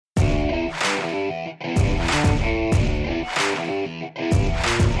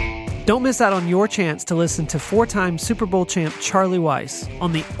Don't miss out on your chance to listen to four-time Super Bowl champ Charlie Weiss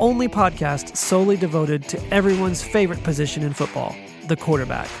on the only podcast solely devoted to everyone's favorite position in football, the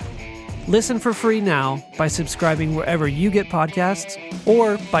quarterback. Listen for free now by subscribing wherever you get podcasts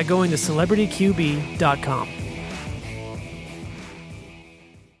or by going to celebrityqb.com.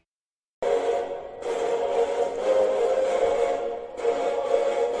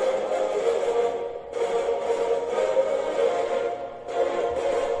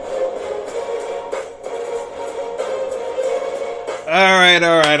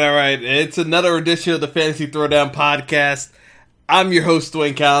 All right. It's another edition of the Fantasy Throwdown Podcast. I'm your host,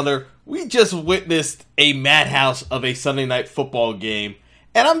 Dwayne Callender. We just witnessed a madhouse of a Sunday night football game,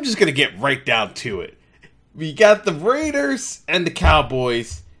 and I'm just going to get right down to it. We got the Raiders and the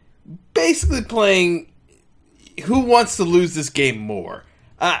Cowboys basically playing who wants to lose this game more.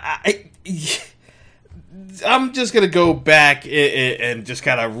 I'm just going to go back and just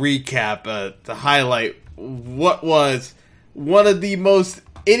kind of recap to highlight what was one of the most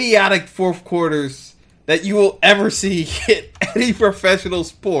idiotic fourth quarters that you will ever see in any professional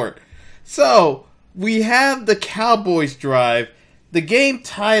sport. So, we have the Cowboys drive, the game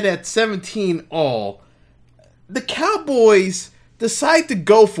tied at 17 all. The Cowboys decide to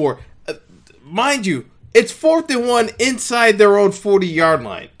go for it. Mind you, it's 4th and 1 inside their own 40-yard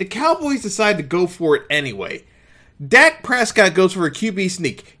line. The Cowboys decide to go for it anyway. Dak Prescott goes for a QB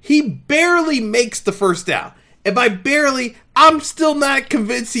sneak. He barely makes the first down. And by barely, I'm still not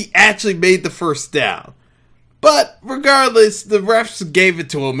convinced he actually made the first down. But regardless, the refs gave it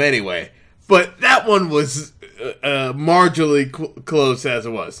to him anyway. But that one was marginally close as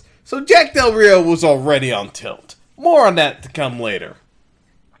it was. So Jack Del Rio was already on tilt. More on that to come later.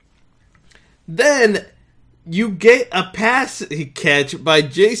 Then you get a pass catch by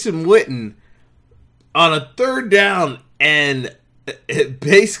Jason Witten on a third down. And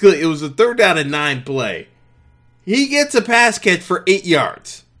basically, it was a 3rd down and 9 play. He gets a pass catch for 8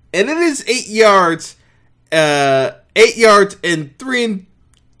 yards. And it is 8 yards, 8 yards and 3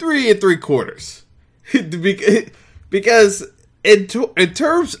 3/4. Because in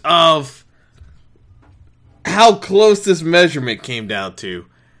terms of how close this measurement came down to,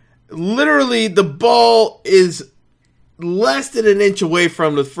 literally the ball is less than an inch away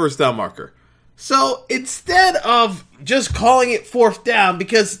from the first down marker. So instead of just calling it 4th down,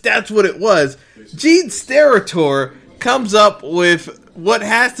 because that's what it was, Gene Steratore comes up with what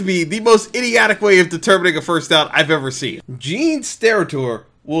has to be the most idiotic way of determining a first down I've ever seen. Gene Steratore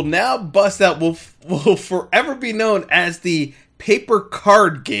will now bust out, will forever be known as the paper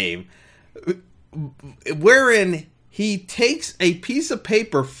card game, wherein he takes a piece of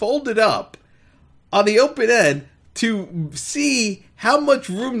paper folded up on the open end to see how much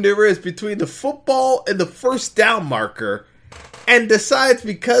room there is between the football and the first down marker, and decides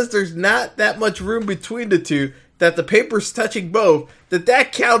because there's not that much room between the two, that the paper's touching both,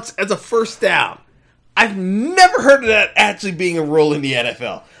 that counts as a first down. I've never heard of that actually being a rule in the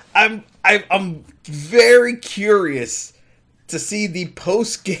NFL. I'm very curious to see the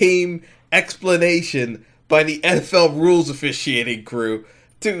post-game explanation by the NFL rules officiating crew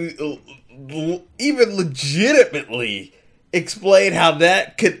to even legitimately explain how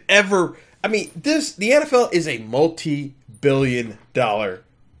that could ever... I mean, the NFL is a multi-billion-dollar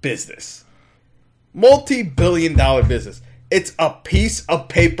business. Multi-billion-dollar business. It's a piece of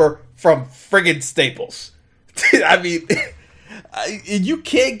paper from friggin' Staples. I mean, you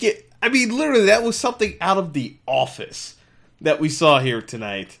can't get... I mean, literally, that was something out of The Office that we saw here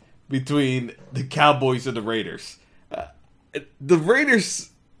tonight between the Cowboys and the Raiders. The Raiders...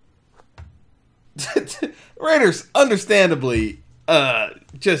 Raiders, understandably,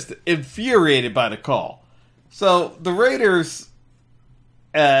 just infuriated by the call. So, the Raiders...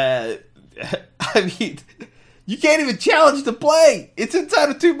 I mean, you can't even challenge the play. It's inside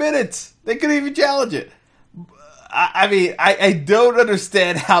of 2 minutes. They couldn't even challenge it. I mean, I don't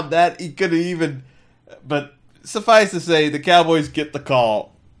understand how that he could have even... But suffice to say, the Cowboys get the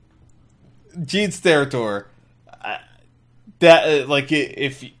call. Gene Steratore,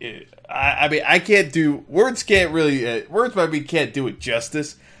 I mean, I can't do... Words can't really... words by me can't do it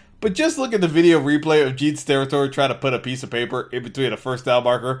justice. But just look at the video replay of Gene Steratore trying to put a piece of paper in between a first down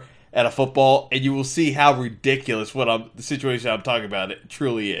marker and a football, and you will see how ridiculous the situation I'm talking about it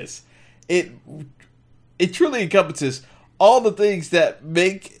truly is. It truly encompasses all the things that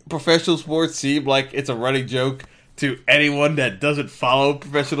make professional sports seem like it's a running joke to anyone that doesn't follow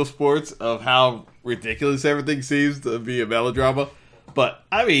professional sports, of how ridiculous everything seems to be a melodrama. But,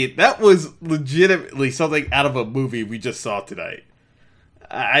 I mean, that was legitimately something out of a movie we just saw tonight.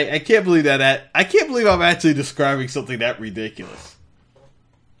 I can't believe I can't believe I'm actually describing something that ridiculous.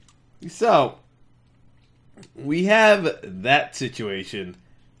 So, we have that situation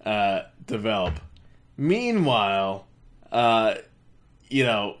develop. Meanwhile,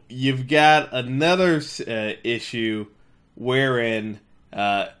 you've got another issue wherein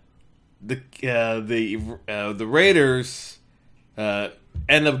the Raiders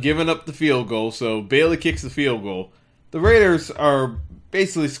end up giving up the field goal. So Bailey kicks the field goal. The Raiders are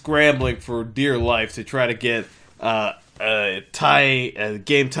basically scrambling for dear life to try to get a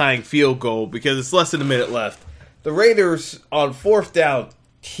game-tying field goal because it's less than a minute left. The Raiders, on fourth down,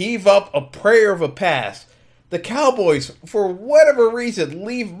 heave up a prayer of a pass. The Cowboys, for whatever reason,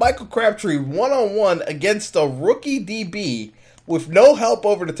 leave Michael Crabtree one-on-one against a rookie DB with no help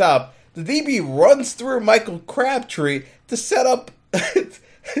over the top. The DB runs through Michael Crabtree to set up,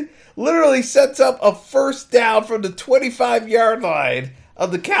 literally sets up a first down from the 25-yard line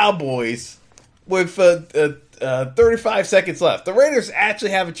of the Cowboys with 35 seconds left. The Raiders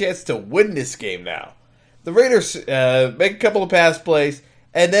actually have a chance to win this game now. The Raiders make a couple of pass plays,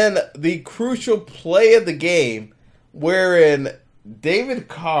 and then the crucial play of the game wherein David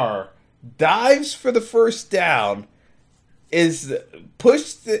Carr dives for the first down is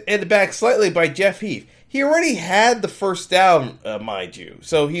pushed in the back slightly by Jeff Heath. He already had the first down, mind you.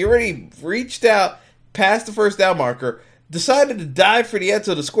 So he already reached out past the first down marker, decided to dive for the end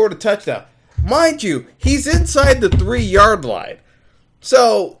zone to score the touchdown. Mind you, he's inside the 3-yard line.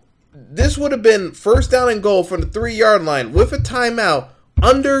 So this would have been first down and goal from the 3-yard line with a timeout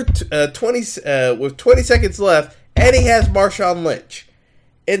under 20 seconds left, and he has Marshawn Lynch.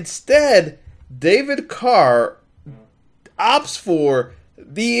 Instead, David Carr opts for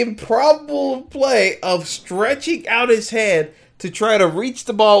the improbable play of stretching out his hand to try to reach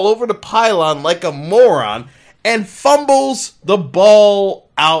the ball over the pylon like a moron and fumbles the ball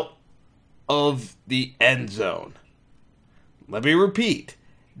out of the end zone. Let me repeat.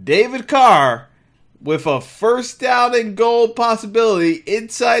 David Carr, with a first down and goal possibility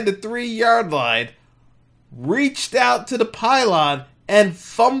inside the 3-yard line, reached out to the pylon and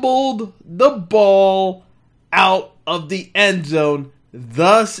fumbled the ball out of the end zone,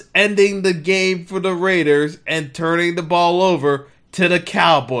 thus ending the game for the Raiders and turning the ball over to the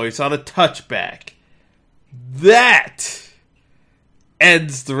Cowboys on a touchback. That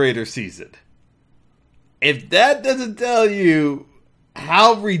ends the Raiders season. If that doesn't tell you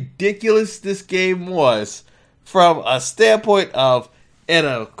how ridiculous this game was from a standpoint of, in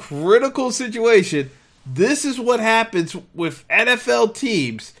a critical situation, this is what happens with NFL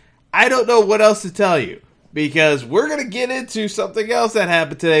teams. I don't know what else to tell you, because we're going to get into something else that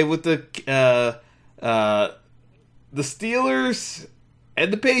happened today with the Steelers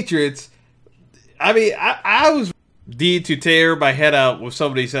and the Patriots. I mean, I was to tear my head out with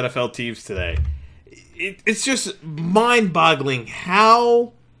some of these NFL teams today. It's just mind-boggling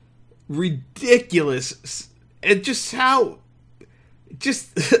how ridiculous and just how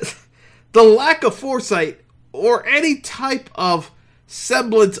the lack of foresight or any type of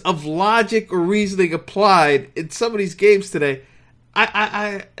semblance of logic or reasoning applied in some of these games today.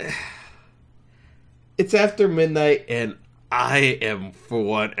 It's after midnight, and I am, for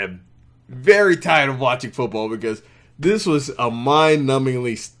one, am very tired of watching football because this was a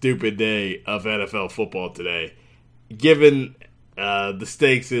mind-numbingly stupid day of NFL football today. Given the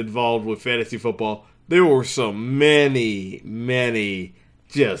stakes involved with fantasy football, there were so many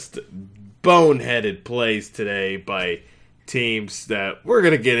just boneheaded plays today by teams that we're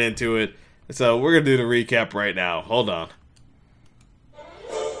going to get into it. So we're going to do the recap right now. Hold on.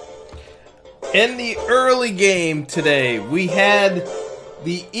 In the early game today, we had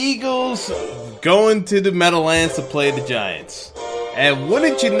the Eagles going to the Meadowlands to play the Giants. And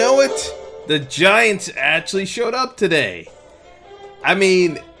wouldn't you know it, the Giants actually showed up today. I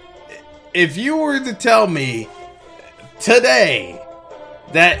mean, if you were to tell me today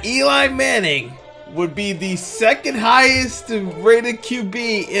that Eli Manning would be the second highest rated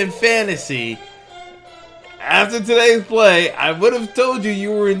QB in fantasy after today's play, I would have told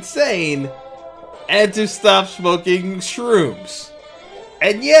you were insane and to stop smoking shrooms.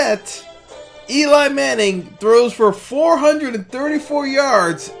 And yet, Eli Manning throws for 434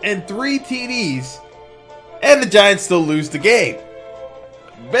 yards and 3 TDs, and the Giants still lose the game.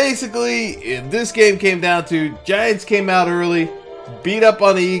 Basically, this game came down to Giants came out early, beat up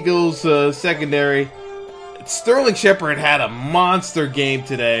on the Eagles secondary. Sterling Shepard had a monster game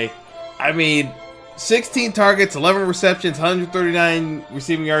today. I mean, 16 targets, 11 receptions, 139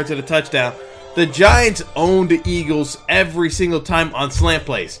 receiving yards and a touchdown. The Giants owned the Eagles every single time on slant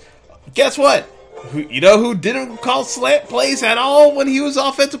plays. Guess what? You know who didn't call slant plays at all when he was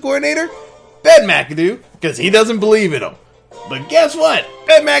offensive coordinator? Ben McAdoo, because he doesn't believe in them. But guess what?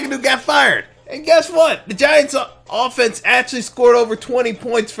 Ben McAdoo got fired. And guess what? The Giants' offense actually scored over 20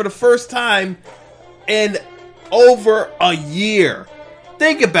 points for the first time in over a year.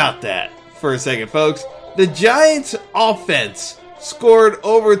 Think about that for a second, folks. The Giants' offense scored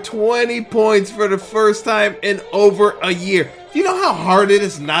over 20 points for the first time in over a year. Do you know how hard it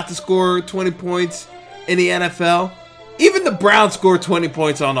is not to score 20 points in the NFL? Even the Browns scored 20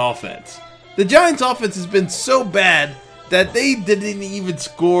 points on offense. The Giants' offense has been so bad that they didn't even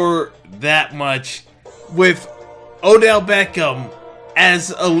score that much with Odell Beckham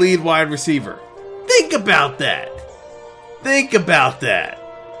as a lead wide receiver. Think about that. Think about that.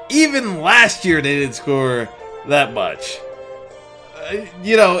 Even last year they didn't score that much.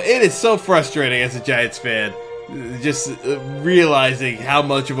 It is so frustrating as a Giants fan, just realizing how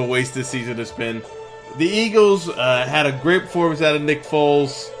much of a waste this season has been. The Eagles had a great performance out of Nick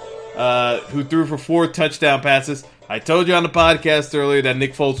Foles, who threw for 4 touchdown passes. I told you on the podcast earlier that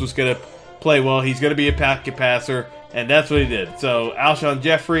Nick Foles was going to play well. He's going to be a pocket passer, and that's what he did. So Alshon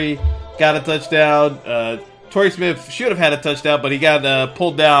Jeffrey got a touchdown. Torrey Smith should have had a touchdown, but he got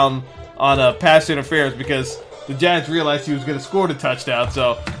pulled down on pass interference because the Giants realized he was going to score the touchdown,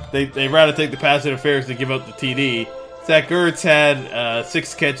 so they rather take the pass interference than give up the TD. Zach Ertz had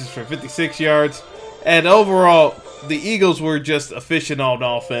 6 catches for 56 yards, and overall, the Eagles were just efficient on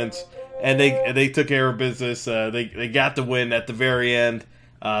offense, and they took care of business. They got the win at the very end.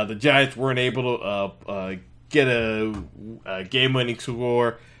 The Giants weren't able to get a game-winning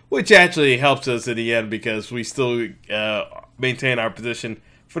score, which actually helps us in the end because we still maintain our position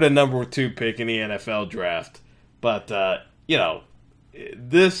for the number 2 pick in the NFL draft. But,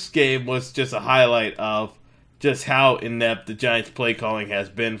 this game was just a highlight of just how inept the Giants' play calling has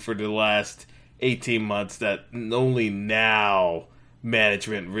been for the last 18 months, that only now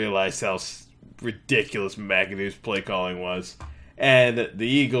management realized how ridiculous McAdoo's play calling was. And the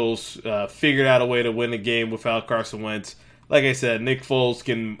Eagles figured out a way to win the game without Carson Wentz. Like I said, Nick Foles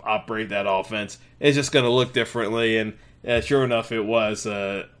can operate that offense. It's just going to look differently, and sure enough, it was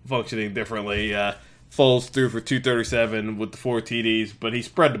functioning differently. Foles threw for 237 with the 4 TDs, but he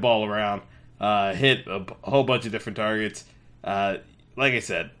spread the ball around, hit a whole bunch of different targets. Like I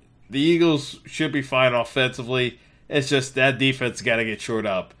said, the Eagles should be fine offensively. It's just that defense got to get shored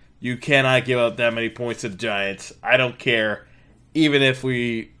up. You cannot give up that many points to the Giants. I don't care. Even if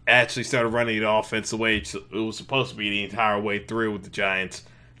we actually started running the offense the way it was supposed to be the entire way through with the Giants,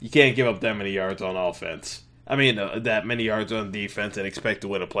 you can't give up that many yards on offense. I mean, that many yards on defense and expect to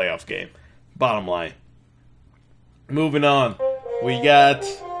win a playoff game. Bottom line. Moving on. We got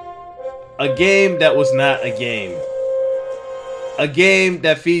a game that was not a game. A game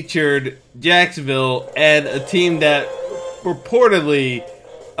that featured Jacksonville and a team that purportedly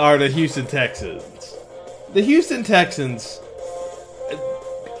are the Houston Texans. The Houston Texans,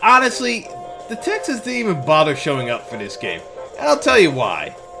 honestly, the Texans didn't even bother showing up for this game. And I'll tell you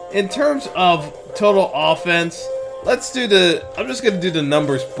why. In terms of total offense, I'm just going to do the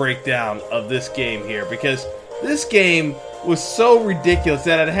numbers breakdown of this game here, because this game was so ridiculous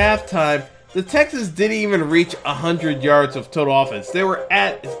that at halftime, the Texans didn't even reach 100 yards of total offense. They were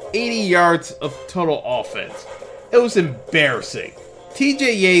at 80 yards of total offense. It was embarrassing.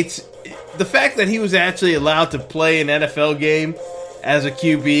 TJ Yates, the fact that he was actually allowed to play an NFL game as a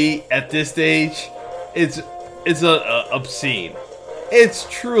QB at this stage, it's obscene. It's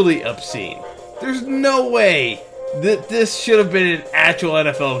truly obscene. There's no way that this should have been an actual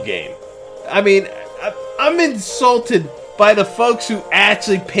NFL game. I mean, I'm insulted by the folks who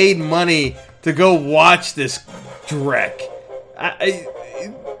actually paid money to go watch this dreck.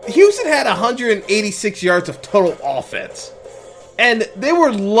 Houston had 186 yards of total offense. And they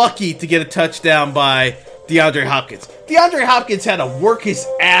were lucky to get a touchdown by DeAndre Hopkins. DeAndre Hopkins had to work his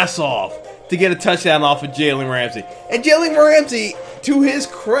ass off to get a touchdown off of Jalen Ramsey. And Jalen Ramsey, to his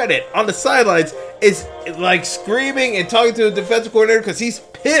credit, on the sidelines, is like screaming and talking to the defensive coordinator because he's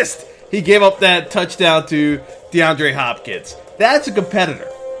pissed he gave up that touchdown to DeAndre Hopkins. That's a competitor,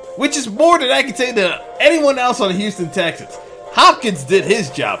 which is more than I can say to anyone else on the Houston Texans. Hopkins did his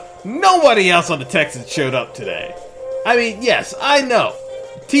job. Nobody else on the Texans showed up today. I mean, yes, I know.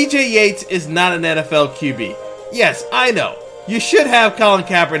 TJ Yates is not an NFL QB. Yes, I know. You should have Colin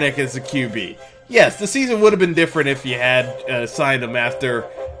Kaepernick as a QB. Yes, the season would have been different if you had signed him after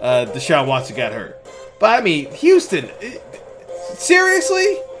Deshaun Watson got hurt. But, I mean, Houston,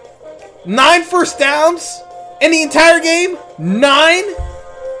 seriously? 9 first downs in the entire game? 9?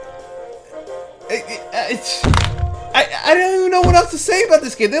 I don't even know what else to say about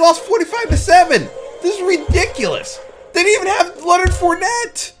this game. They lost 45-7. This is ridiculous. They didn't even have Leonard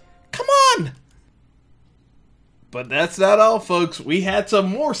Fournette. Come on. But that's not all, folks. We had some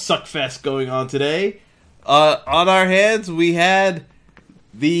more suckfest going on today. On our hands, we had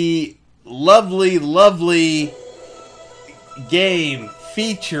the lovely, lovely game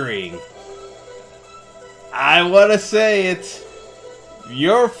featuring, I want to say it's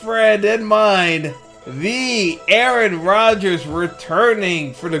your friend and mine, the Aaron Rodgers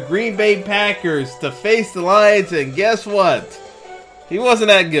returning for the Green Bay Packers to face the Lions, and guess what? He wasn't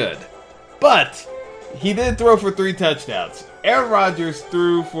that good. But he did throw for 3 touchdowns. Aaron Rodgers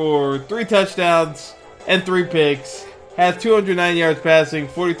threw for 3 touchdowns and 3 picks, had 209 yards passing,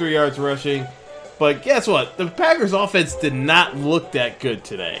 43 yards rushing. But guess what? The Packers offense did not look that good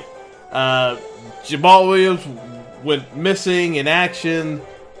today. Jamal Williams went missing in action.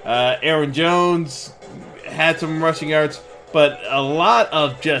 Aaron Jones had some rushing yards, but a lot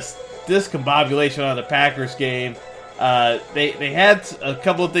of just discombobulation on the Packers game. They had a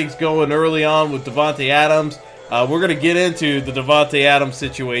couple of things going early on with Davante Adams. We're going to get into the Davante Adams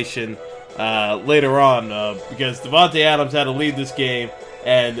situation later on because Davante Adams had to lead this game,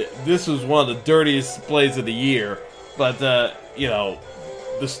 and this was one of the dirtiest plays of the year. But,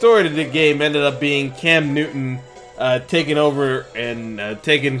 the story of the game ended up being Cam Newton taking over and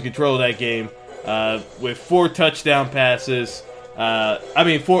taking control of that game with 4 touchdown passes.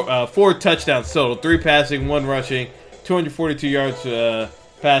 Four touchdowns total, 3 passing, 1 rushing, 242 yards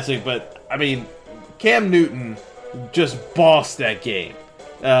passing. But, Cam Newton just bossed that game.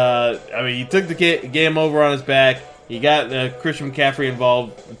 He took the game over on his back. He got Christian McCaffrey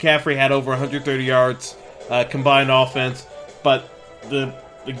involved. McCaffrey had over 130 yards combined offense. But the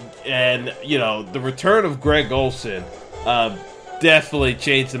return of Greg Olsen definitely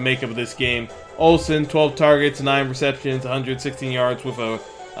changed the makeup of this game. Olsen, 12 targets, 9 receptions, 116 yards with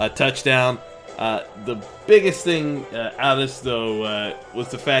a touchdown. The biggest thing out of this, though, was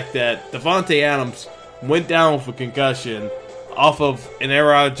the fact that Davante Adams went down with a concussion off of an Aaron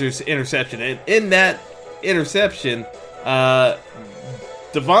Rodgers interception. And in that interception,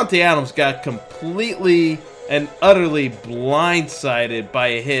 Davante Adams got completely and utterly blindsided by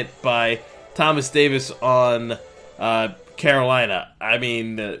a hit by Thomas Davis on Carolina.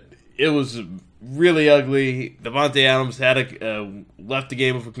 It was really ugly. Davante Adams had left the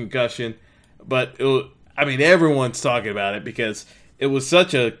game with a concussion, but everyone's talking about it because it was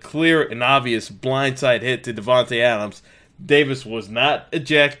such a clear and obvious blindside hit to Davante Adams. Davis was not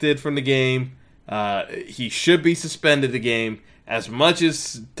ejected from the game. He should be suspended the game. As much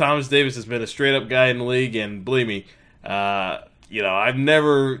as Thomas Davis has been a straight-up guy in the league, and believe me, I've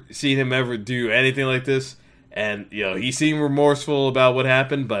never seen him ever do anything like this. And, he seemed remorseful about what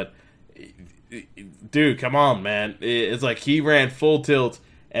happened, but, dude, come on, man. It's like he ran full tilt,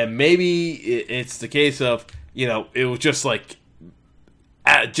 and maybe it's the case of, it was just like,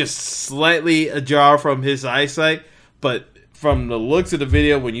 just slightly ajar from his eyesight, but from the looks of the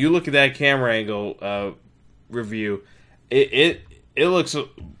video, when you look at that camera angle review, it looks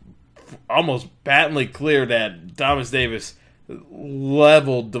almost patently clear that Thomas Davis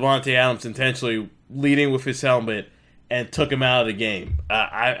leveled Davante Adams intentionally, leading with his helmet, and took him out of the game.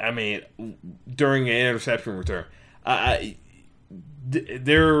 During an interception return,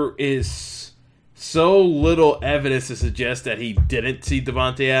 there is so little evidence to suggest that he didn't see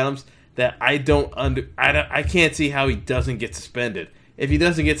Davante Adams that I can't see how he doesn't get suspended. If he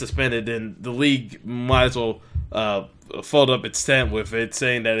doesn't get suspended, then the league might as well fold up its tent with it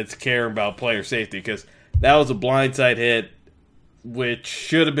saying that it's caring about player safety, because that was a blindside hit which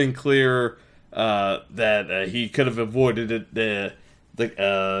should have been clear that he could have avoided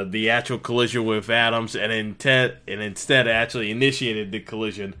the actual collision with Adams and instead actually initiated the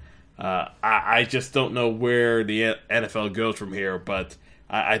collision. I just don't know where the NFL goes from here, but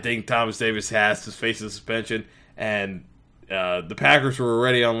I think Thomas Davis has to face a suspension, and the Packers were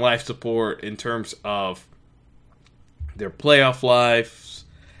already on life support in terms of their playoff lives,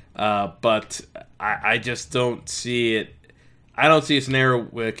 but I just don't see it. I don't see a scenario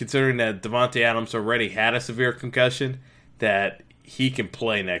where, considering that Davante Adams already had a severe concussion, that he can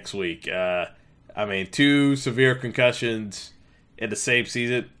play next week. 2 severe concussions in the same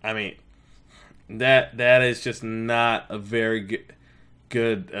season. That is just not a very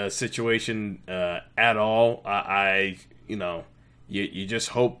good situation at all. You just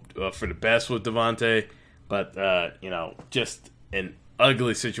hope for the best with Davante, but just an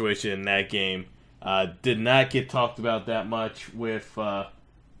ugly situation in that game. Did not get talked about that much with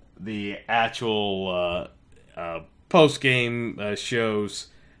the actual post-game shows.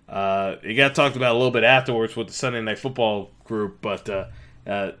 It got talked about a little bit afterwards with the Sunday Night Football group, but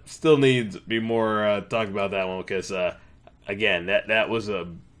still needs to be more talked about that one because, again, that was a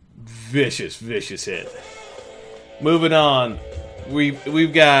vicious hit. moving on.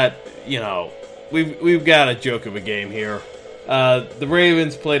 We've got we've got a joke of a game here. The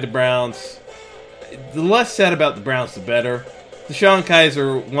Ravens played the Browns. The less said about the Browns, the better. DeShone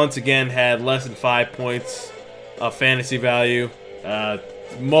Kizer once again had less than 5 points of fantasy value.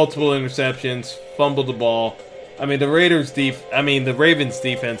 Multiple interceptions, fumbled the ball. I mean, the Ravens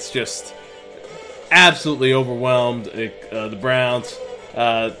defense just absolutely overwhelmed the Browns.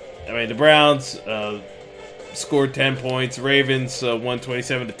 The Browns scored 10 points. Ravens won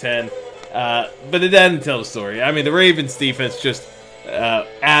 27-10. But it doesn't tell the story. I mean, the Ravens defense just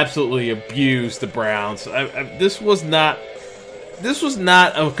absolutely abused the Browns. This was not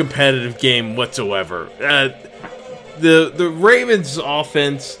a competitive game whatsoever. The Ravens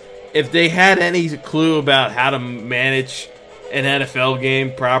offense, if they had any clue about how to manage an NFL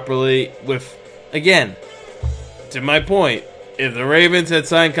game properly, again, to my point, if the Ravens had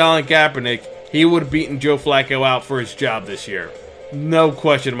signed Colin Kaepernick, he would have beaten Joe Flacco out for his job this year. No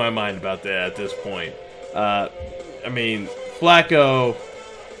question in my mind about that at this point. Flacco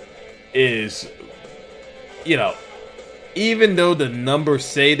is, even though the numbers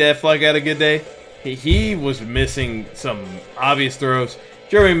say that Flacco had a good day, he was missing some obvious throws.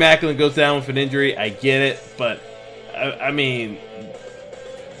 Jeremy Maclin goes down with an injury. I get it, but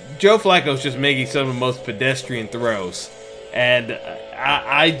Joe Flacco's just making some of the most pedestrian throws, and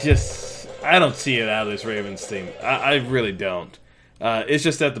I don't see it out of this Ravens team. I really don't. It's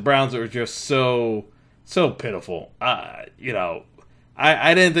just that the Browns are just so pitiful. I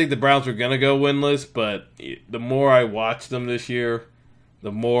didn't think the Browns were going to go winless, but the more I watch them this year,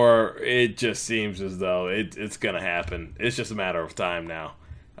 the more it just seems as though it's going to happen. It's just a matter of time now.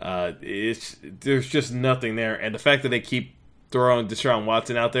 There's just nothing there. And the fact that they keep throwing Deshaun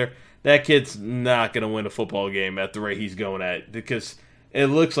Watson out there, that kid's not going to win a football game at the rate he's going at, because it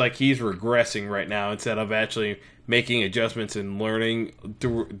looks like he's regressing right now instead of actually making adjustments and learning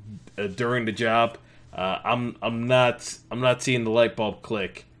during the job. I'm not seeing the light bulb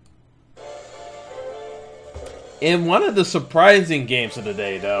click. In one of the surprising games of the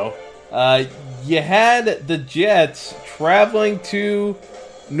day, though, you had the Jets traveling to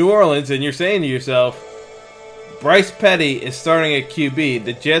New Orleans, and you're saying to yourself, Bryce Petty is starting at QB.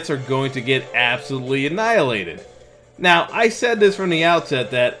 The Jets are going to get absolutely annihilated. Now, I said this from the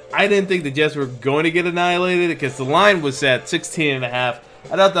outset that I didn't think the Jets were going to get annihilated because the line was at 16.5. I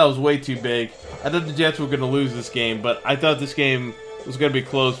thought that was way too big. I thought the Jets were going to lose this game, but I thought this game was going to be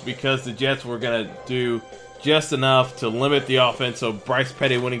close because the Jets were going to do just enough to limit the offense so Bryce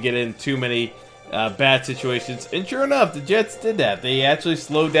Petty wouldn't get in too many bad situations. And sure enough, the Jets did that. They actually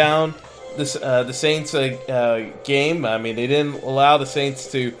slowed down the Saints game. I mean, they didn't allow the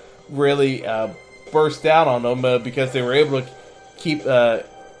Saints to really burst out on them because they were able to keep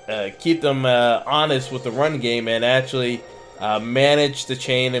them honest with the run game and actually manage the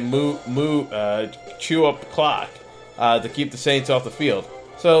chain and chew up the clock to keep the Saints off the field.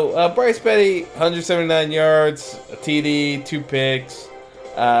 So Bryce Petty, 179 yards, a TD, 2 picks.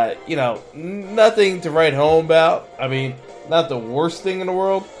 Nothing to write home about. I mean, not the worst thing in the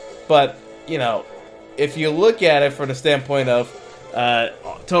world, but if you look at it from the standpoint of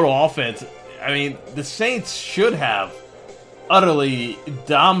total offense, I mean, the Saints should have utterly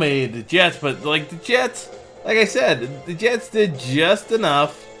dominated the Jets, but the Jets, like I said, the Jets did just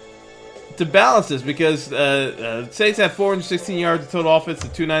enough to balance this because Saints had 416 yards of total offense to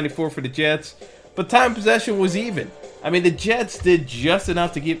 294 for the Jets, but time possession was even. I mean, the Jets did just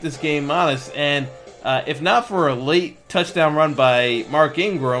enough to keep this game honest, and if not for a late touchdown run by Mark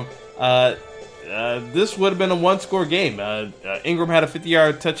Ingram, this would have been a one-score game. Ingram had a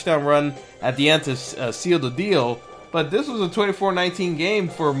 50-yard touchdown run at the end to seal the deal, but this was a 24-19 game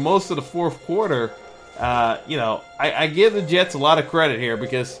for most of the fourth quarter. I give the Jets a lot of credit here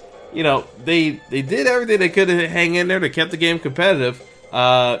because they did everything they could to hang in there. They kept the game competitive.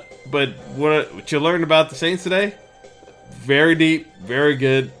 But what you learned about the Saints today? Very deep, very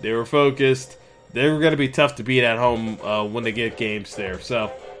good. They were focused. They were going to be tough to beat at home when they get games there.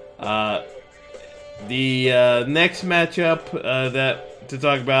 So the next matchup that to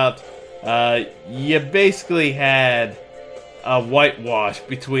talk about, you basically had a whitewash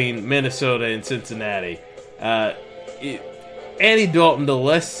between Minnesota and Cincinnati. Andy Dalton, the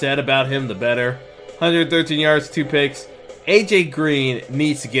less said about him, the better. 113 yards, 2 picks. AJ Green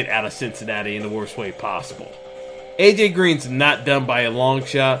needs to get out of Cincinnati in the worst way possible. AJ Green's not done by a long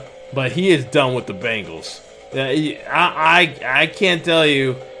shot, but he is done with the Bengals. I can't tell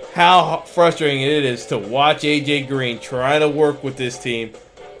you how frustrating it is to watch AJ Green try to work with this team.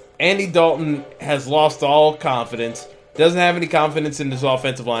 Andy Dalton has lost all confidence, doesn't have any confidence in his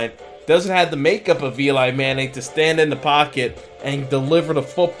offensive line, doesn't have the makeup of Eli Manning to stand in the pocket and deliver the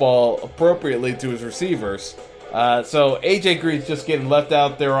football appropriately to his receivers. So A.J. Green's just getting left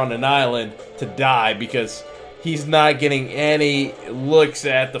out there on an island to die because he's not getting any looks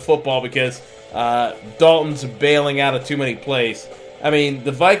at the football because Dalton's bailing out of too many plays. I mean,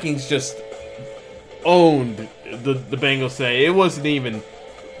 the Vikings just owned the Bengals today. It wasn't even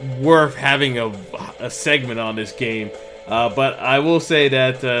worth having a segment on this game. But I will say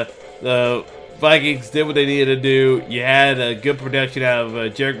that the Vikings did what they needed to do. You had a good production out of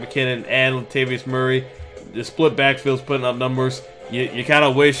Jerick McKinnon and Latavius Murray. The split backfield's putting up numbers. You kind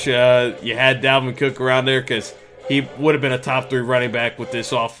of wish you had Dalvin Cook around there because he would have been a top 3 running back with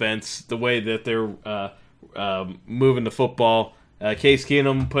this offense, the way that they're moving the football. Case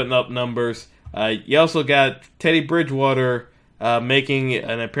Keenum putting up numbers. You also got Teddy Bridgewater making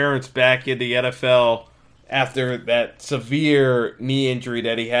an appearance back in the NFL after that severe knee injury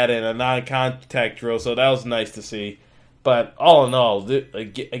that he had in a non-contact drill, so that was nice to see. But all in all,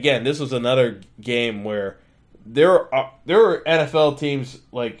 again, this was another game where there were NFL teams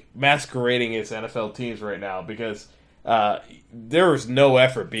like masquerading as NFL teams right now because there was no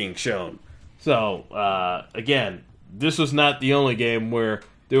effort being shown. So again, this was not the only game where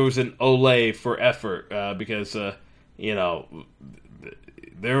there was an Olay for effort because there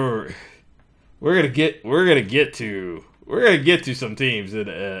were. We're gonna get to some teams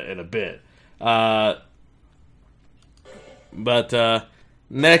in a bit, but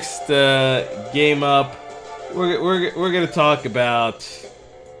next game up, we're gonna talk about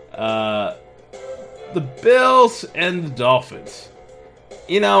the Bills and the Dolphins.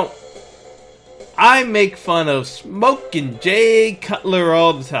 I make fun of smoking Jay Cutler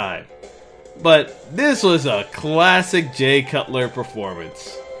all the time, but this was a classic Jay Cutler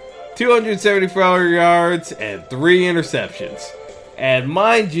performance. 274 yards and 3 interceptions. And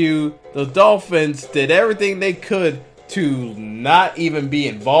mind you, the Dolphins did everything they could to not even be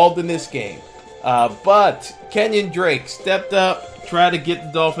involved in this game. But Kenyon Drake stepped up, tried to get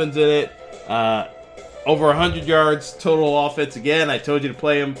the Dolphins in it. Over 100 yards total offense. Again, I told you to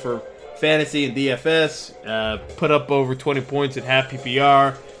play him for fantasy and DFS. Put up over 20 points in half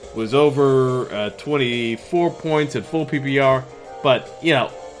PPR. Was over 24 points in full PPR. But,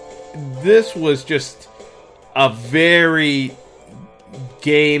 this was just a very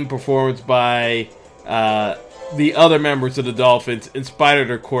game performance by the other members of the Dolphins in spite of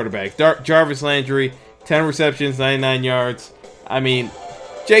their quarterback. Jarvis Landry, 10 receptions, 99 yards. I mean,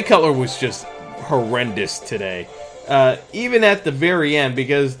 Jay Cutler was just horrendous today. Even at the very end,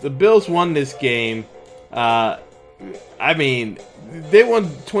 because the Bills won this game. They won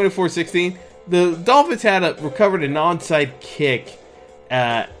 24-16. The Dolphins had recovered an onside kick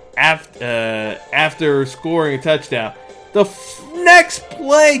after scoring a touchdown. The next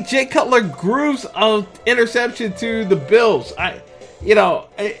play, Jay Cutler grooves an interception to the Bills. I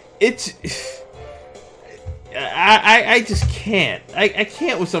just can't. I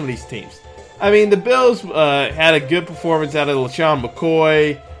can't with some of these teams. I mean, the Bills had a good performance out of LaShawn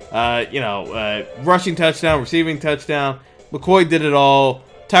McCoy. Rushing touchdown, receiving touchdown. McCoy did it all.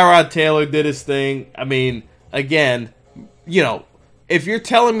 Tyrod Taylor did his thing. I mean, again, if you're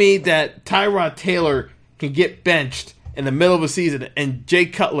telling me that Tyrod Taylor can get benched in the middle of a season and Jay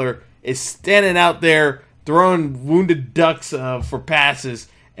Cutler is standing out there throwing wounded ducks for passes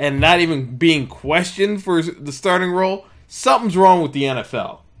and not even being questioned for the starting role, something's wrong with the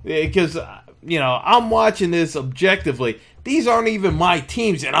NFL. Because, I'm watching this objectively. These aren't even my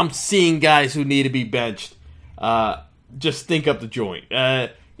teams, and I'm seeing guys who need to be benched just stink up the joint.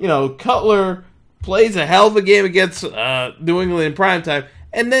 Cutler plays a hell of a game against New England in primetime,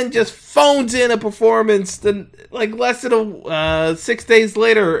 and then just phones in a performance less than 6 days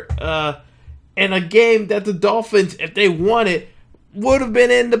later in a game that the Dolphins, if they won it, would have been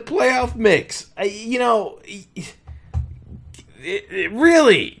in the playoff mix.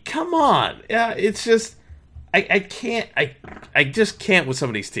 Really, come on. Yeah, it's just I can't. I just can't with some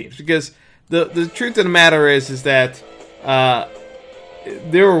of these teams because the truth of the matter is that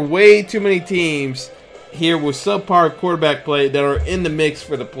there are way too many teams here with subpar quarterback play that are in the mix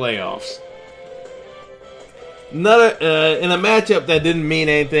for the playoffs. In a matchup that didn't mean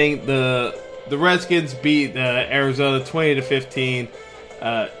anything, the Redskins beat Arizona 20-15.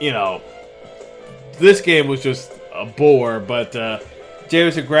 This game was just a bore, but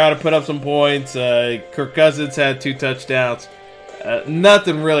Jamison Crowder put up some points. Kirk Cousins had 2 touchdowns.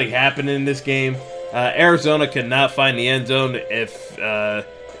 Nothing really happened in this game. Arizona could not find the end zone if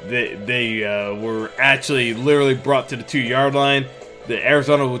they were actually literally brought to the 2-yard line. The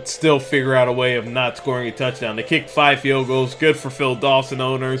Arizona would still figure out a way of not scoring a touchdown. They kicked 5 field goals. Good for Phil Dawson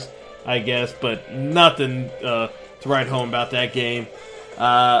owners. I guess, but nothing to write home about that game.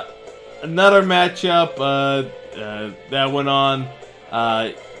 Another matchup that went on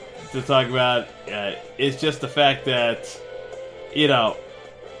to talk about is just the fact that,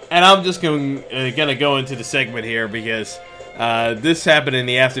 and I'm just going to go into the segment here because this happened in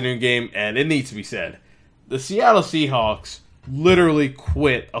the afternoon game, and it needs to be said. The Seattle Seahawks literally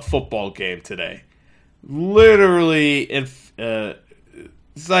quit a football game today. Literally and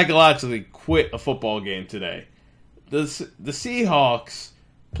psychologically quit a football game today. The Seahawks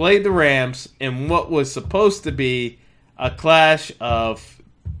played the Rams in what was supposed to be a clash of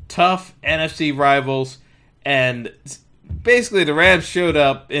tough NFC rivals, and basically the Rams showed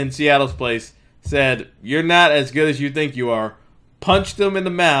up in Seattle's place, said, "You're not as good as you think you are," punched them in the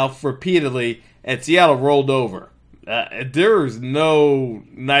mouth repeatedly, and Seattle rolled over. There is no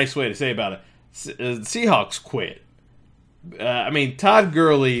nice way to say about it. The Seahawks quit. Todd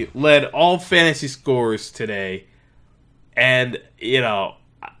Gurley led all fantasy scores today, and,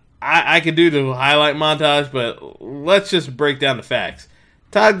 I could do the highlight montage, but let's just break down the facts.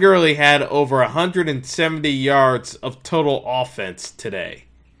 Todd Gurley had over 170 yards of total offense today.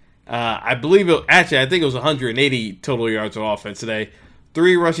 I think it was 180 total yards of offense today.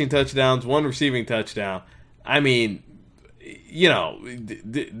 3 rushing touchdowns, 1 receiving touchdown. There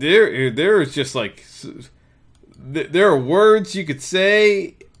is just like... There are words you could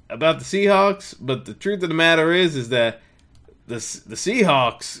say about the Seahawks, but the truth of the matter is that the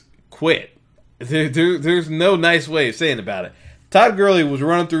Seahawks quit. There's no nice way of saying about it. Todd Gurley was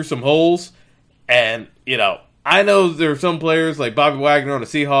running through some holes, and, I know there are some players like Bobby Wagner on the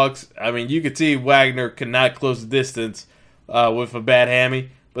Seahawks. You could see Wagner could not close the distance with a bad hammy,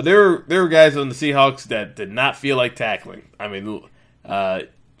 but there were guys on the Seahawks that did not feel like tackling. Most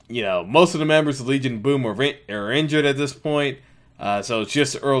of the members of Legion of Boom are injured at this point, so it's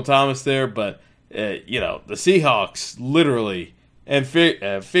just Earl Thomas there. But the Seahawks literally and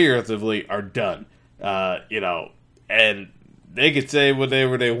figuratively are done. And they could say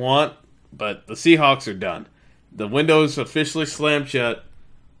whatever they want, but the Seahawks are done. The window's officially slammed shut.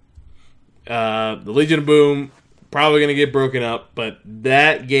 The Legion of Boom probably going to get broken up, but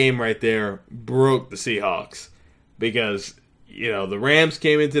that game right there broke the Seahawks because, the Rams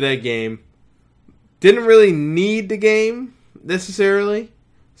came into that game, didn't really need the game necessarily.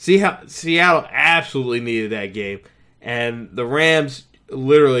 Seattle absolutely needed that game, and the Rams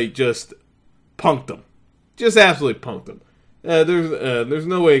literally just punked them. Just absolutely punked them. There's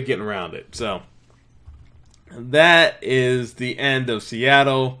no way of getting around it. So that is the end of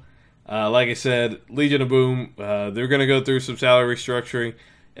Seattle. Like I said, Legion of Boom, they're going to go through some salary restructuring.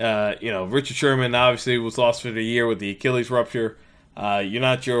 Richard Sherman obviously was lost for the year with the Achilles rupture. You're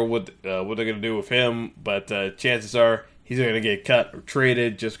not sure what they're going to do with him, but chances are he's going to get cut or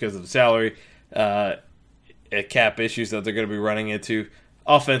traded just because of the salary cap issues that they're going to be running into.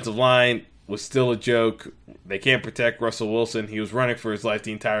 Offensive line was still a joke. They can't protect Russell Wilson. He was running for his life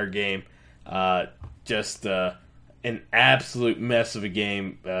the entire game. Just an absolute mess of a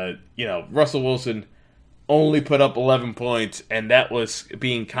game. Russell Wilson only put up 11 points, and that was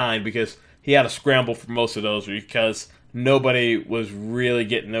being kind because he had to scramble for most of those because nobody was really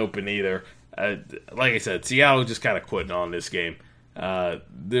getting open either. Like I said, Seattle just kind of quitting on this game.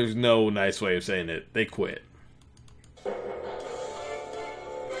 There's no nice way of saying it. They quit.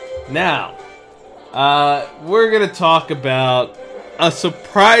 Now, we're going to talk about a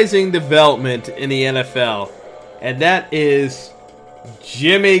surprising development in the NFL, and that is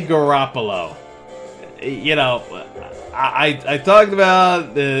Jimmy Garoppolo. I talked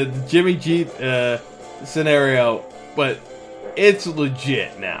about the Jimmy G scenario, but it's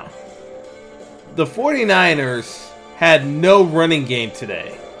legit now. The 49ers had no running game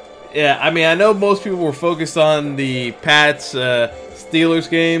today. Yeah, I know most people were focused on the Pats Steelers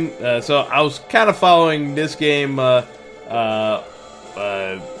game, so I was kind of following this game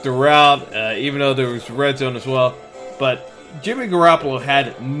throughout, even though there was red zone as well. But Jimmy Garoppolo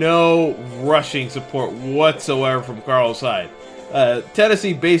had no rushing support whatsoever from Carlos Hyde.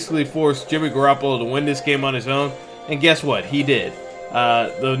 Tennessee basically forced Jimmy Garoppolo to win this game on his own, and guess what? He did.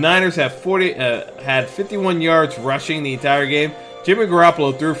 The Niners had 51 yards rushing the entire game. Jimmy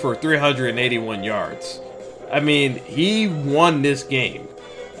Garoppolo threw for 381 yards. He won this game.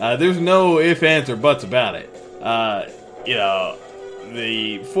 There's no ifs, ands, or buts about it.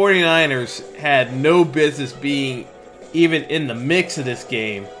 The 49ers had no business being even in the mix of this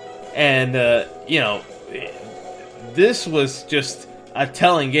game. And, this was just a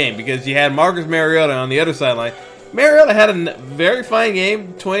telling game because you had Marcus Mariota on the other sideline. Mariota had a very fine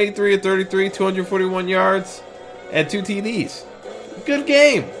game, 23 of 33, 241 yards, and 2 TDs. Good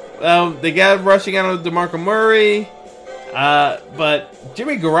game. They got rushing out of DeMarco Murray, but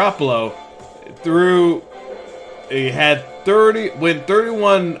Jimmy Garoppolo went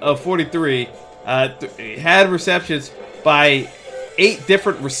 31 of 43, had receptions by 8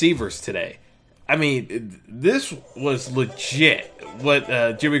 different receivers today. I mean, this was legit what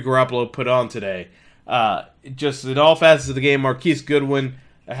Jimmy Garoppolo put on today. Just in all facets of the game, Marquise Goodwin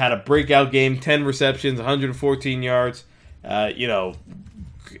had a breakout game, 10 receptions, 114 yards.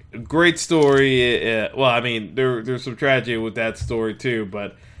 Great story. Well, I mean, there's some tragedy with that story too,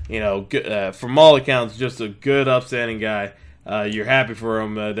 but from all accounts, just a good, upstanding guy. You're happy for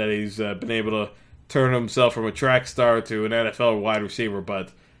him that he's been able to turn himself from a track star to an NFL wide receiver.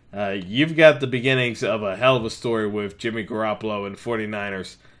 But you've got the beginnings of a hell of a story with Jimmy Garoppolo and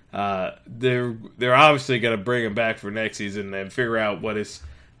 49ers. They're obviously going to bring him back for next season and figure out what his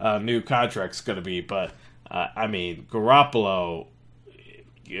new contract's going to be. But I mean, Garoppolo,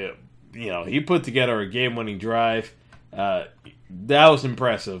 he put together a game-winning drive. That was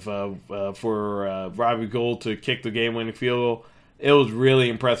impressive for Robbie Gould to kick the game-winning field goal. It was really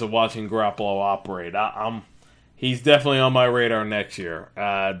impressive watching Garoppolo operate. He's definitely on my radar next year.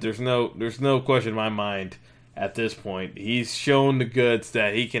 There's no question in my mind at this point. He's shown the goods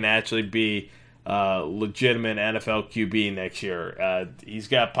that he can actually be legitimate NFL QB next year. He's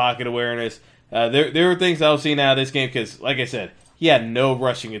got pocket awareness. There were things I was seeing out of this game because, like I said, he had no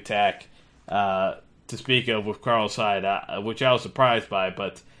rushing attack to speak of with Carlos Hyde, which I was surprised by.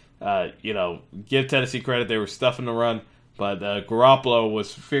 But, give Tennessee credit. They were stuffing the run. But Garoppolo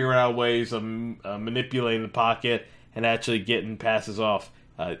was figuring out ways of manipulating the pocket and actually getting passes off.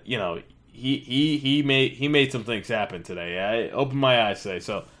 He made some things happen today. I opened my eyes today.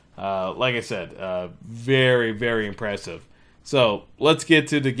 So, like I said, very, very impressive. So, let's get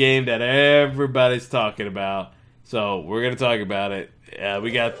to the game that everybody's talking about. So, we're going to talk about it. We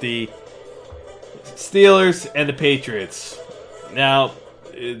got the Steelers and the Patriots. Now,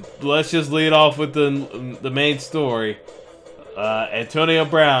 let's just lead off with the main story. Antonio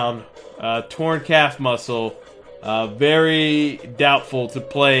Brown, torn calf muscle, very doubtful to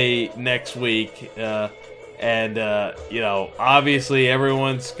play next week. Obviously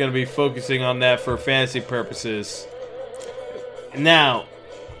everyone's going to be focusing on that for fantasy purposes. Now,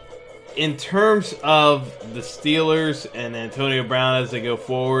 in terms of the Steelers and Antonio Brown as they go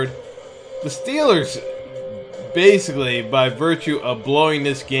forward, the Steelers, basically, by virtue of blowing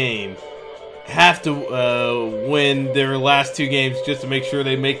this game, have to win their last 2 games just to make sure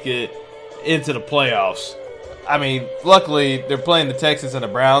they make it into the playoffs. I mean, luckily, they're playing the Texans and the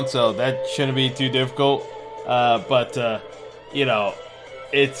Browns, so that shouldn't be too difficult.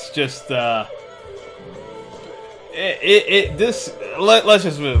 It's just... let's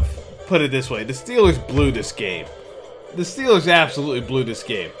just put it this way. The Steelers blew this game. The Steelers absolutely blew this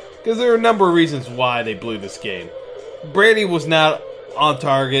game. Because there are a number of reasons why they blew this game. Brady was not on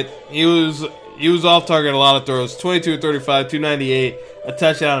target. He was off target a lot of throws. 22-35, 298, a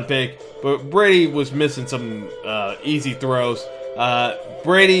touchdown and pick. But Brady was missing some easy throws.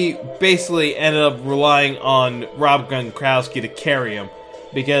 Brady basically ended up relying on Rob Gronkowski to carry him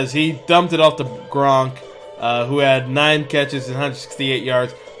because he dumped it off to Gronk, who had 9 catches and 168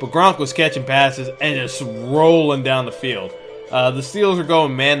 yards. But Gronk was catching passes and just rolling down the field. The Steelers are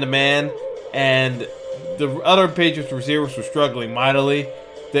going man-to-man, and the other Patriots receivers were struggling mightily.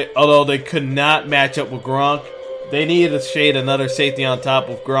 Although they could not match up with Gronk, they needed to shade another safety on top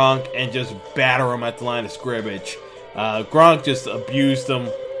of Gronk and just batter him at the line of scrimmage. Gronk just abused them.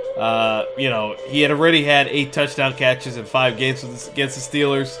 He had already had 8 touchdown catches in 5 games against the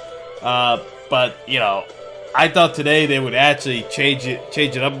Steelers. But I thought today they would actually change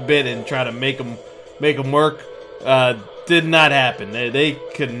it up a bit and try to make them work. Did not happen. They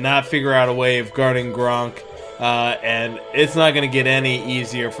could not figure out a way of guarding Gronk, and it's not going to get any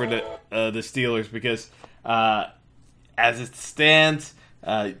easier for the Steelers because as it stands,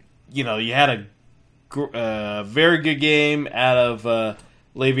 you had a very good game out of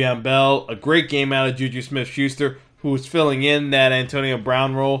Le'Veon Bell, a great game out of Juju Smith-Schuster, who was filling in that Antonio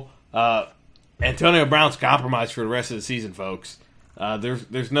Brown role. Antonio Brown's compromised for the rest of the season, folks.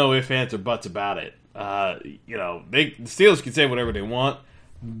 There's no ifs, ands, or buts about it. The Steelers can say whatever they want.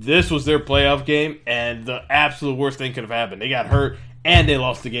 This was their playoff game, and the absolute worst thing could have happened. They got hurt, and they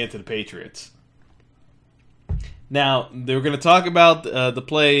lost the game to the Patriots. Now, they're going to talk about the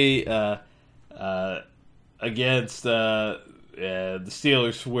play against the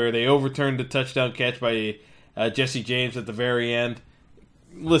Steelers where they overturned the touchdown catch by Jesse James at the very end.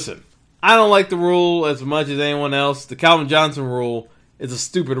 Listen, I don't like the rule as much as anyone else. The Calvin Johnson rule is a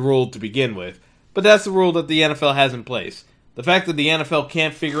stupid rule to begin with. But that's the rule that the NFL has in place. the fact that the NFL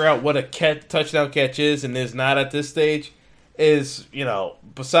can't figure out what a touchdown catch is and is not at this stage is,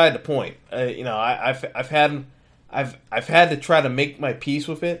 beside the point. I've had to try to make my peace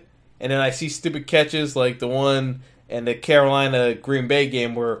with it, and then I see stupid catches like the one in the Carolina Green Bay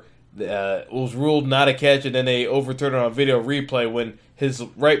game where it was ruled not a catch, and then they overturned it on video replay when his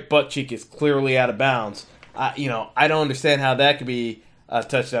right butt cheek is clearly out of bounds. I don't understand how that could be a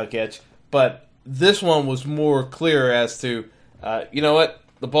touchdown catch, but this one was more clear as to,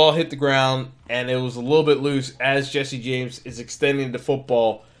 the ball hit the ground and it was a little bit loose as Jesse James is extending the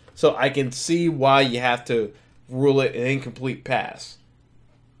football, so I can see why you have to rule it an incomplete pass.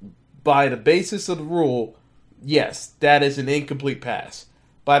 By the basis of the rule, yes, that is an incomplete pass.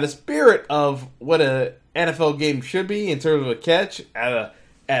 By the spirit of what an NFL game should be in terms of a catch at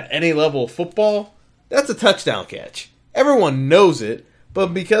any level of football, that's a touchdown catch. Everyone knows it,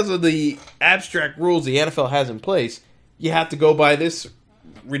 but because of the abstract rules the NFL has in place, you have to go by this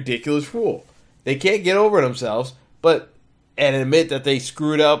ridiculous rule. They can't get over themselves, and admit that they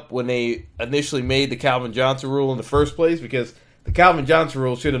screwed up when they initially made the Calvin Johnson rule in the first place, because the Calvin Johnson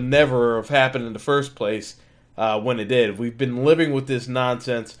rule should have never have happened in the first place when it did. We've been living with this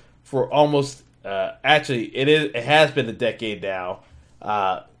nonsense for almost, it has been a decade now,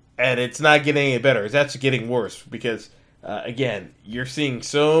 and it's not getting any better. It's actually getting worse because, again, you're seeing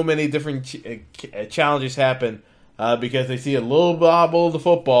so many different challenges happen because they see a little bobble of the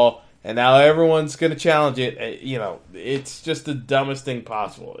football, and now everyone's going to challenge it. It's just the dumbest thing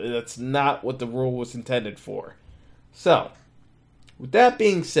possible. That's not what the rule was intended for. So, with that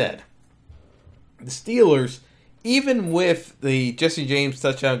being said, the Steelers, even with the Jesse James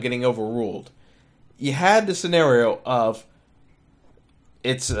touchdown getting overruled, you had the scenario of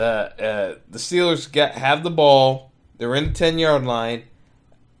the Steelers have the ball, they're in the 10-yard line,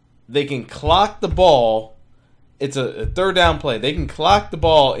 they can clock the ball. It's a third down play. They can clock the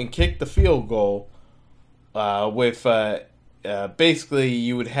ball and kick the field goal with basically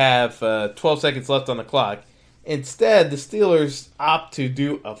you would have 12 seconds left on the clock. Instead, the Steelers opt to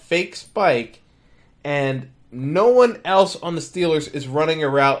do a fake spike, and no one else on the Steelers is running a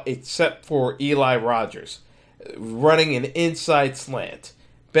route except for Eli Rogers, running an inside slant.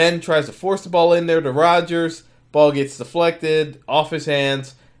 Ben tries to force the ball in there to Rogers. Ball gets deflected off his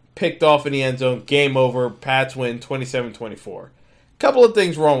hands, picked off in the end zone, game over, Pats win 27-24. Couple of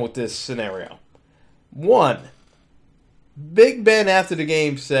things wrong with this scenario. One, Big Ben after the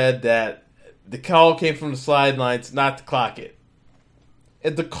game said that the call came from the sidelines not to clock it.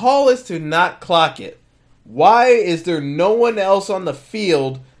 If the call is to not clock it, why is there no one else on the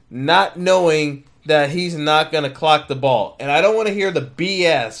field not knowing that he's not going to clock the ball? And I don't want to hear the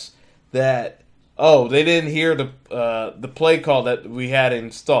BS that, they didn't hear the play call that we had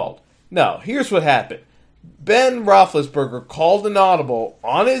installed. No, here's what happened. Ben Roethlisberger called an audible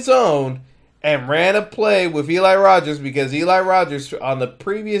on his own and ran a play with Eli Rogers because Eli Rogers on the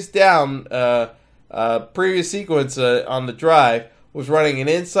previous sequence on the drive was running an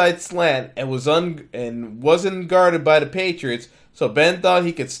inside slant and wasn't guarded by the Patriots. So Ben thought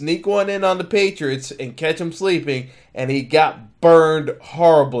he could sneak one in on the Patriots and catch them sleeping, and he got burned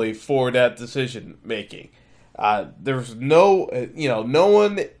horribly for that decision making. There's no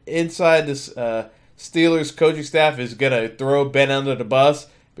one inside this Steelers coaching staff is gonna throw Ben under the bus,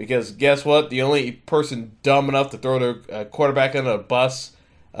 because guess what? The only person dumb enough to throw their quarterback under the bus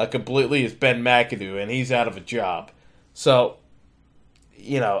completely is Ben McAdoo, and he's out of a job. So,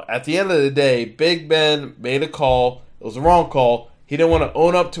 at the end of the day, Big Ben made a call. It was the wrong call. He didn't want to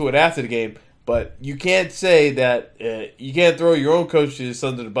own up to it after the game, but you can't say that you can't throw your own coaches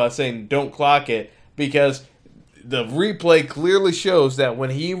under the bus saying don't clock it, because the replay clearly shows that when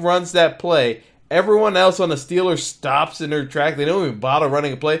he runs that play, everyone else on the Steelers stops in their track. They don't even bother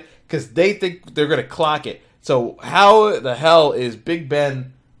running a play because they think they're going to clock it. So how the hell is Big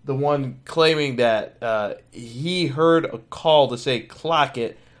Ben the one claiming that he heard a call to say clock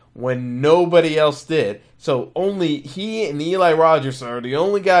it when nobody else did? So only he and Eli Rogers are the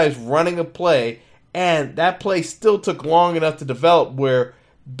only guys running a play, and that play still took long enough to develop where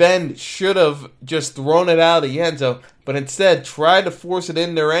Ben should have just thrown it out of the end zone, but instead tried to force it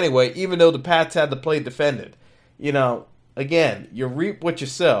in there anyway, even though the Pats had the play defended. Again, you reap what you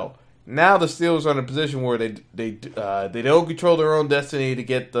sow. Now the Steelers are in a position where they don't control their own destiny to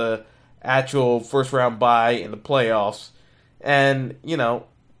get the actual first round bye in the playoffs, and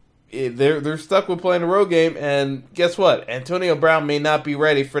they're stuck with playing a road game. And guess what? Antonio Brown may not be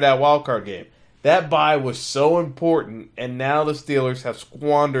ready for that wild card game. That bye was so important, and now the Steelers have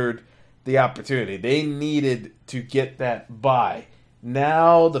squandered the opportunity. They needed to get that bye.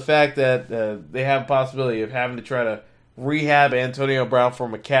 Now the fact that they have a possibility of having to try to rehab Antonio Brown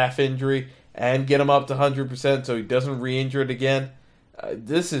from a calf injury and get him up to 100% so he doesn't re-injure it again.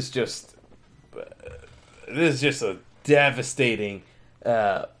 This is just a devastating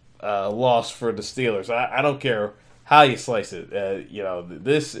loss for the Steelers. I don't care how you slice it.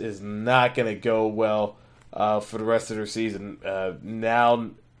 This is not going to go well for the rest of their season. Now,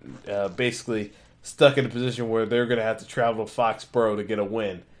 basically stuck in a position where they're going to have to travel to Foxborough to get a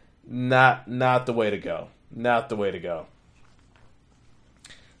win. Not the way to go. Not the way to go.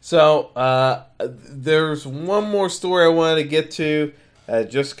 So, there's one more story I wanted to get to,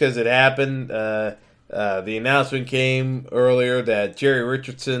 just because it happened. The announcement came earlier that Jerry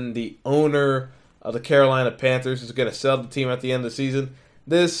Richardson, the owner of the Carolina Panthers, is going to sell the team at the end of the season.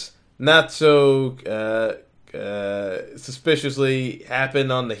 This, not so suspiciously,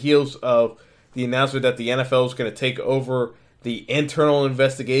 happened on the heels of the announcement that the NFL is going to take over the internal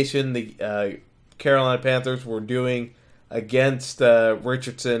investigation the Carolina Panthers were doing against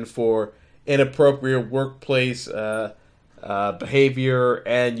Richardson for inappropriate workplace behavior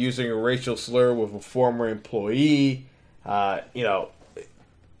and using a racial slur with a former employee.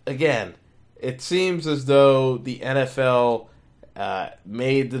 Again, it seems as though the NFL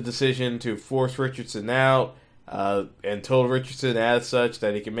made the decision to force Richardson out and told Richardson as such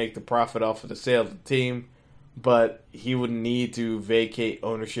that he can make the profit off of the sale of the team, but he would need to vacate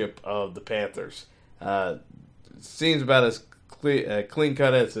ownership of the Panthers. Seems about as clean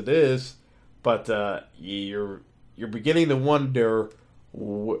cut as it is, but you're beginning to wonder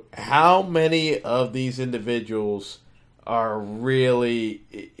how many of these individuals are really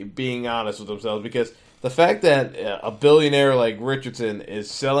being honest with themselves, because the fact that a billionaire like Richardson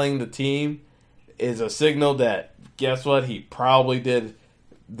is selling the team is a signal that, guess what, he probably did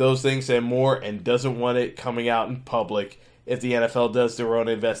those things and more and doesn't want it coming out in public if the NFL does their own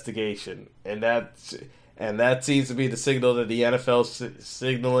investigation. And that seems to be the signal that the NFL is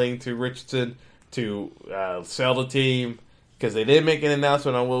signaling to Richardson to sell the team, because they didn't make an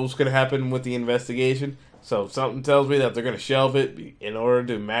announcement on what was going to happen with the investigation. So something tells me that they're going to shelve it in order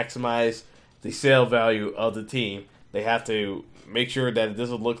to maximize the sale value of the team. They have to make sure that it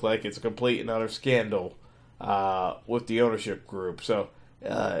doesn't look like it's a complete and utter scandal with the ownership group. So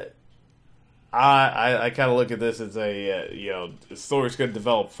I kind of look at this as the story's going to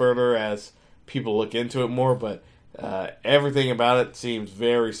develop further as people look into it more, but everything about it seems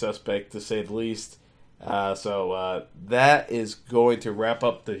very suspect, to say the least. So that is going to wrap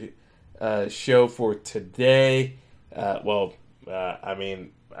up the show for today.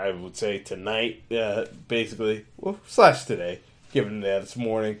 I would say tonight, basically, / today, given that it's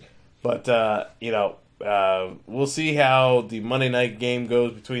morning. But, we'll see how the Monday night game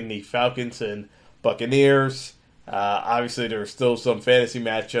goes between the Falcons and Buccaneers. Obviously, there are still some fantasy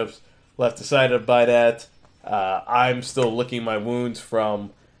matchups left decided by that. I'm still licking my wounds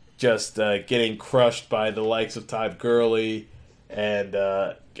from just getting crushed by the likes of Todd Gurley and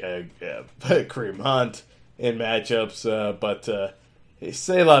Kareem Hunt in matchups. But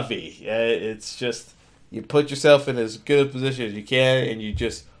c'est la vie. It's just, you put yourself in as good a position as you can, and you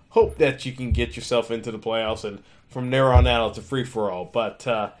just hope that you can get yourself into the playoffs, and from there on out, it's a free-for-all. But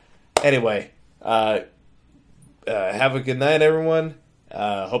anyway, have a good night, everyone.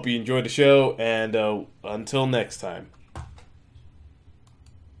 Hope you enjoyed the show, and until next time.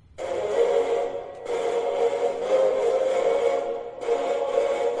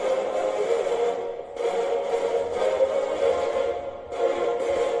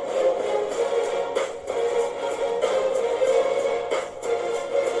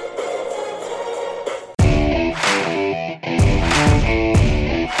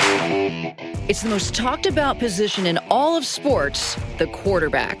 It's the most talked about position in all of sports, the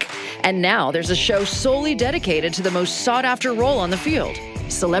quarterback. And now there's a show solely dedicated to the most sought after role on the field,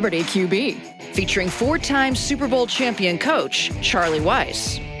 Celebrity QB, featuring 4-time Super Bowl champion coach Charlie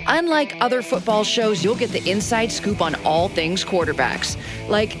Weis. Unlike other football shows, you'll get the inside scoop on all things quarterbacks.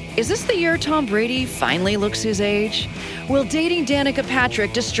 Like, is this the year Tom Brady finally looks his age? Will dating Danica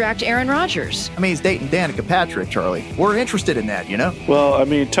Patrick distract Aaron Rodgers? I mean, he's dating Danica Patrick, Charlie. We're interested in that, you know? Well, I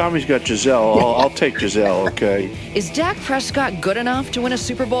mean, Tommy's got Giselle. I'll take Giselle, okay? Is Dak Prescott good enough to win a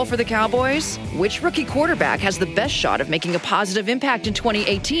Super Bowl for the Cowboys? Which rookie quarterback has the best shot of making a positive impact in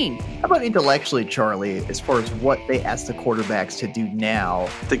 2018? How about intellectually, Charlie, as far as what they ask the quarterbacks to do now?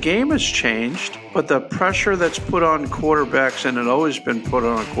 The game has changed, but the pressure that's put on quarterbacks, and it always been put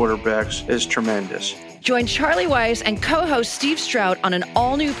on quarterbacks, is tremendous. Join Charlie Weis and co-host Steve Strout on an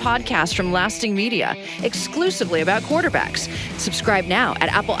all-new podcast from Lasting Media, exclusively about quarterbacks. Subscribe now at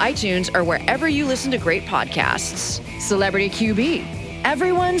Apple iTunes or wherever you listen to great podcasts. Celebrity QB,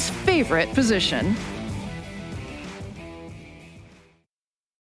 everyone's favorite position.